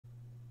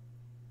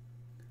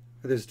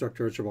This is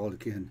Dr. Archibald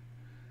again.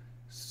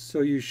 So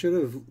you should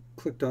have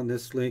clicked on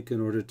this link in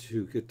order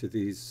to get to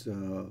these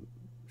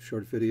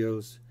short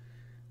videos.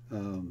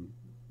 Um,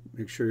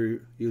 Make sure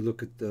you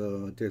look at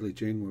the Daily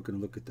Jing. We're going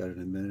to look at that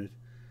in a minute.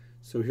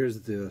 So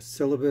here's the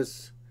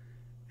syllabus,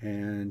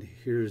 and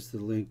here's the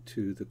link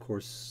to the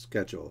course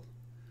schedule.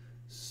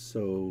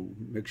 So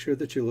make sure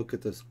that you look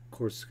at the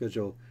course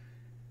schedule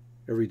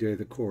every day of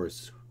the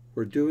course.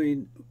 We're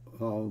doing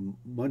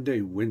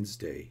Monday,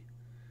 Wednesday.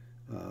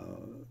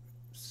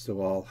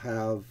 So I'll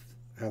have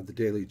the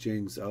daily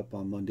jings up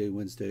on Monday,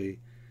 Wednesday,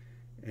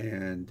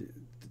 and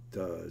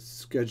the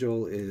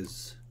schedule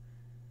is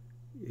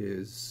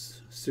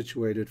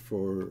situated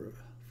for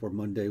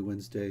Monday,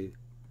 Wednesday.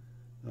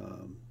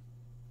 Um,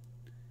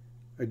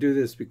 I do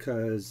this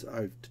because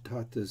I've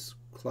taught this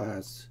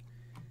class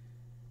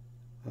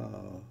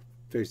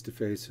face to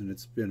face, and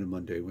it's been a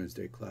Monday,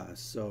 Wednesday class.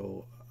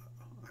 So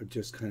I've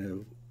just kind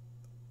of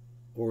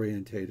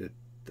orientated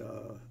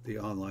the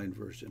online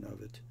version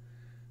of it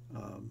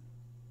um,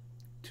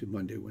 to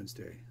Monday,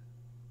 Wednesday.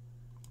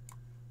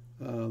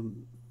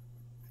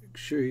 Make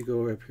sure you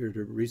go up here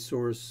to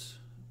resource.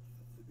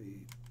 Let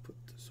me put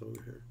this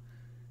over here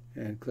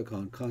and click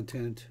on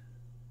content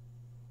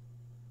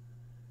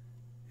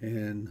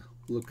and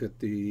look at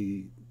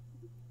this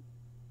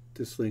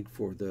link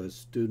for the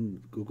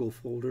student Google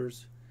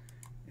folders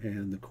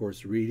and the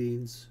course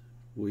readings: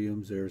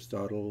 Williams,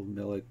 Aristotle,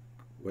 Millick,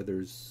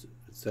 Weathers,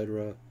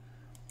 etc.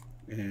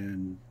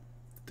 And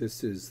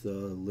this is the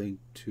link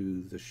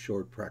to the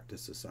short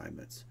practice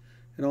assignments.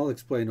 And I'll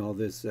explain all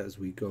this as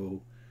we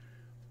go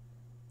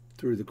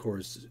through the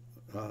course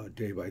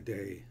day by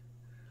day.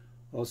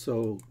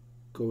 Also,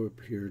 go up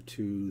here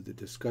to the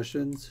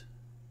discussions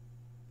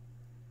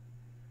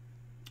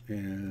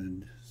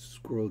and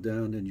scroll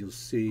down, and you'll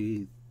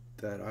see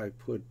that I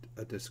put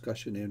a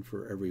discussion in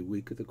for every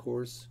week of the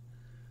course.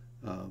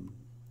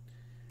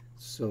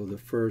 So the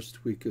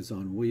first week is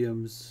on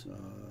Williams,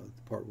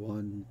 part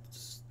 1,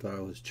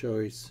 style is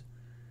choice,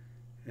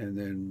 and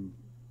then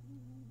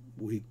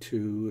week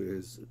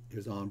 2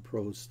 is on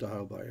prose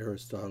style by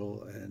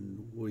Aristotle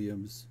and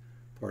Williams,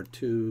 part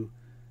 2,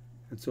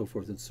 and so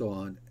forth and so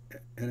on.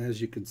 And as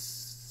you can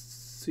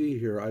see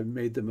here, I've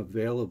made them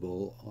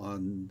available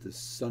on the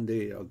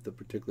Sunday of the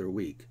particular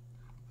week.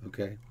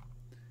 Okay,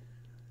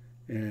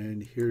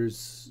 and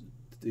here's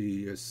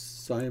the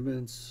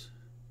assignments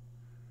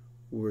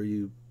where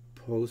you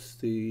post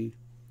the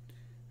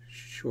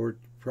short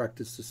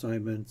practice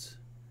assignments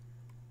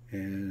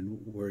and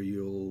where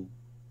you'll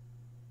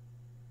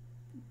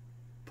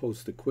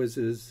post the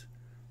quizzes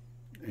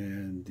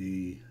and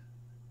the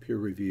peer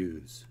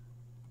reviews.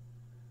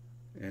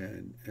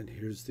 And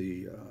here's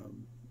the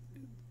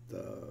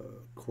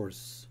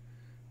course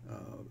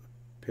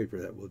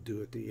paper that we'll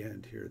do at the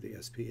end here,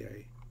 the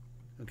SPA.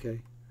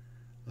 Okay,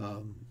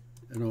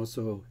 and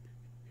also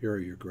here are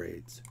your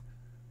grades.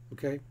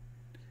 Okay,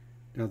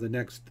 now the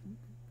next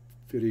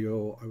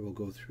video I will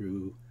go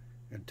through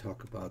and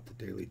talk about the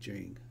daily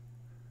jing.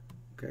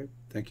 Okay,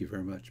 thank you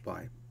very much.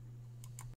 Bye.